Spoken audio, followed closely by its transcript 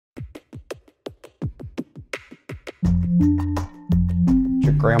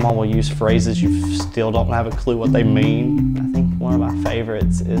Your grandma will use phrases you still don't have a clue what they mean. I think one of my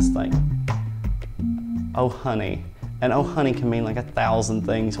favorites is like, "Oh honey." And "oh honey" can mean like 1,000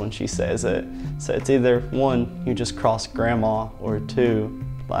 things when she says it. So it's either one, you just crossed grandma, or two,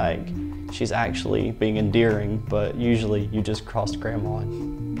 like she's actually being endearing, but usually you just crossed grandma.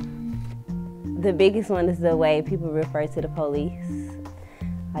 The biggest one is the way people refer to the police.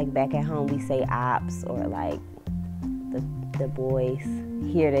 Like back at home we say ops, or like the boys.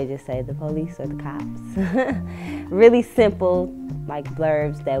 Here they just say the police or the cops. Really simple like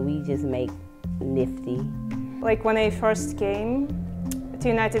blurbs that we just make nifty. Like when I first came to the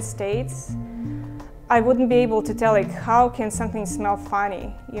United States, I wouldn't be able to tell like how can something smell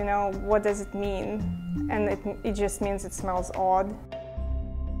funny, you know, what does it mean? And it just means it smells odd.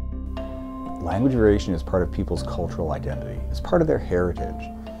 Language variation is part of people's cultural identity. It's part of their heritage.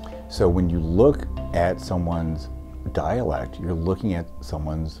 So when you look at someone's dialect, you're looking at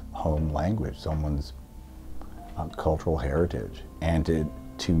someone's home language, someone's cultural heritage. And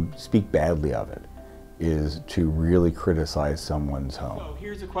to speak badly of it is to really criticize someone's home. So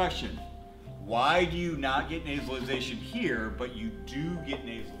here's a question. Why do you not get nasalization here, but you do get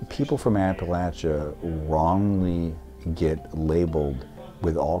nasalization? People from Appalachia wrongly get labeled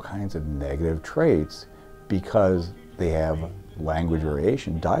with all kinds of negative traits because they have language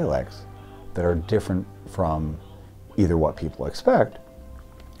variation, dialects, that are different from either what people expect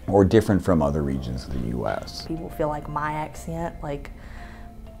or different from other regions of the U.S. People feel like my accent like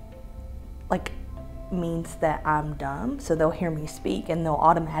means that I'm dumb, so they'll hear me speak and they'll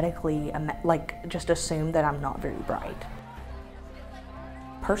automatically like just assume that I'm not very bright.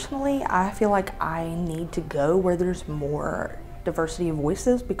 Personally, I feel like I need to go where there's more diversity of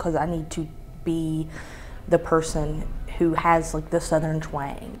voices because I need to be the person who has like the Southern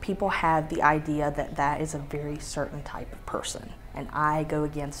twang. People have the idea that that is a very certain type of person, and I go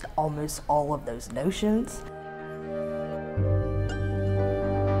against almost all of those notions.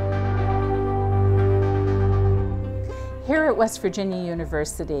 Here at West Virginia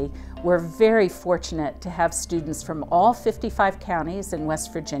University, we're very fortunate to have students from all 55 counties in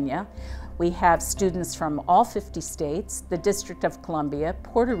West Virginia. We have students from all 50 states, the District of Columbia,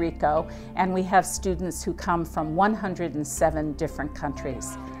 Puerto Rico, and we have students who come from 107 different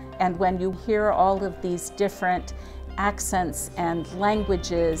countries. And when you hear all of these different accents and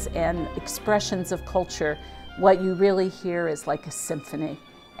languages and expressions of culture, what you really hear is like a symphony.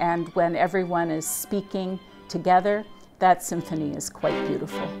 And when everyone is speaking together, that symphony is quite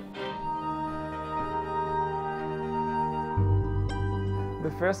beautiful. The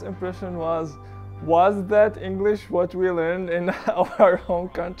first impression was that English what we learned in our home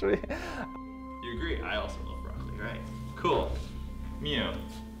country? You agree? I also love broccoli, right? Cool. Mew.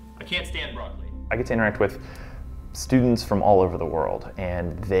 I can't stand broccoli. I get to interact with students from all over the world,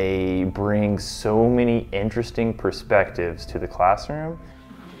 and they bring so many interesting perspectives to the classroom.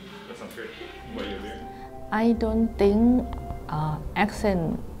 That sounds great. What do you agree? I don't think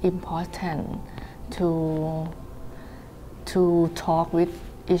accent important to talk with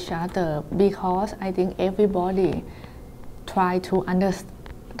each other, because I think everybody try to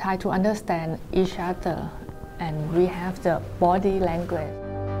understand each other, and we have the body language.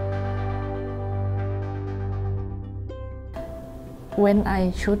 When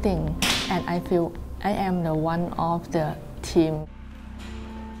I shooting and I feel I am the one of the team.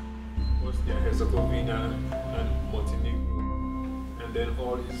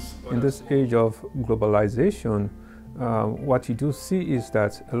 In this age of globalization, what you do see is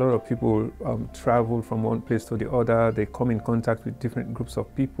that a lot of people travel from one place to the other. They come in contact with different groups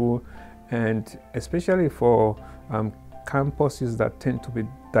of people, and especially for campuses that tend to be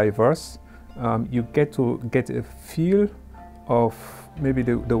diverse, you get to get a feel of maybe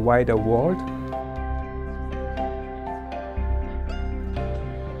the wider world.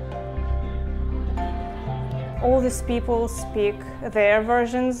 All these people speak their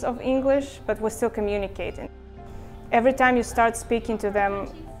versions of English, but we're still communicating. Every time you start speaking to them,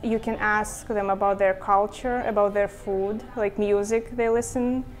 you can ask them about their culture, about their food, like music they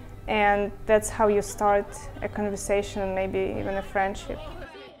listen, and that's how you start a conversation, maybe even a friendship.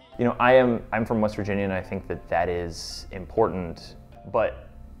 You know, I'm from West Virginia, and I think that that is important, but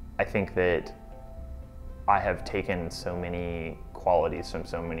I think that I have taken so many qualities from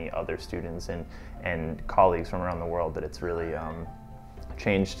so many other students and colleagues from around the world that it's really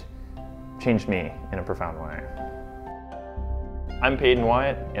changed me in a profound way. I'm Peyton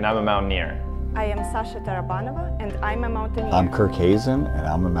Wyatt, and I'm a mountaineer. I am Sasha Tarabanova, and I'm a mountaineer. I'm Kirk Hazen, and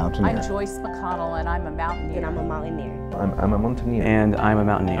I'm a mountaineer. I'm Joyce McConnell, and I'm a mountaineer. And I'm a mountaineer. I'm a mountaineer. And I'm a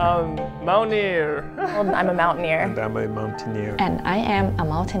mountaineer. Mountaineer. I'm a mountaineer. And I'm a mountaineer. And I am a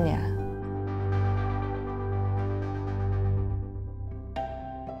mountaineer.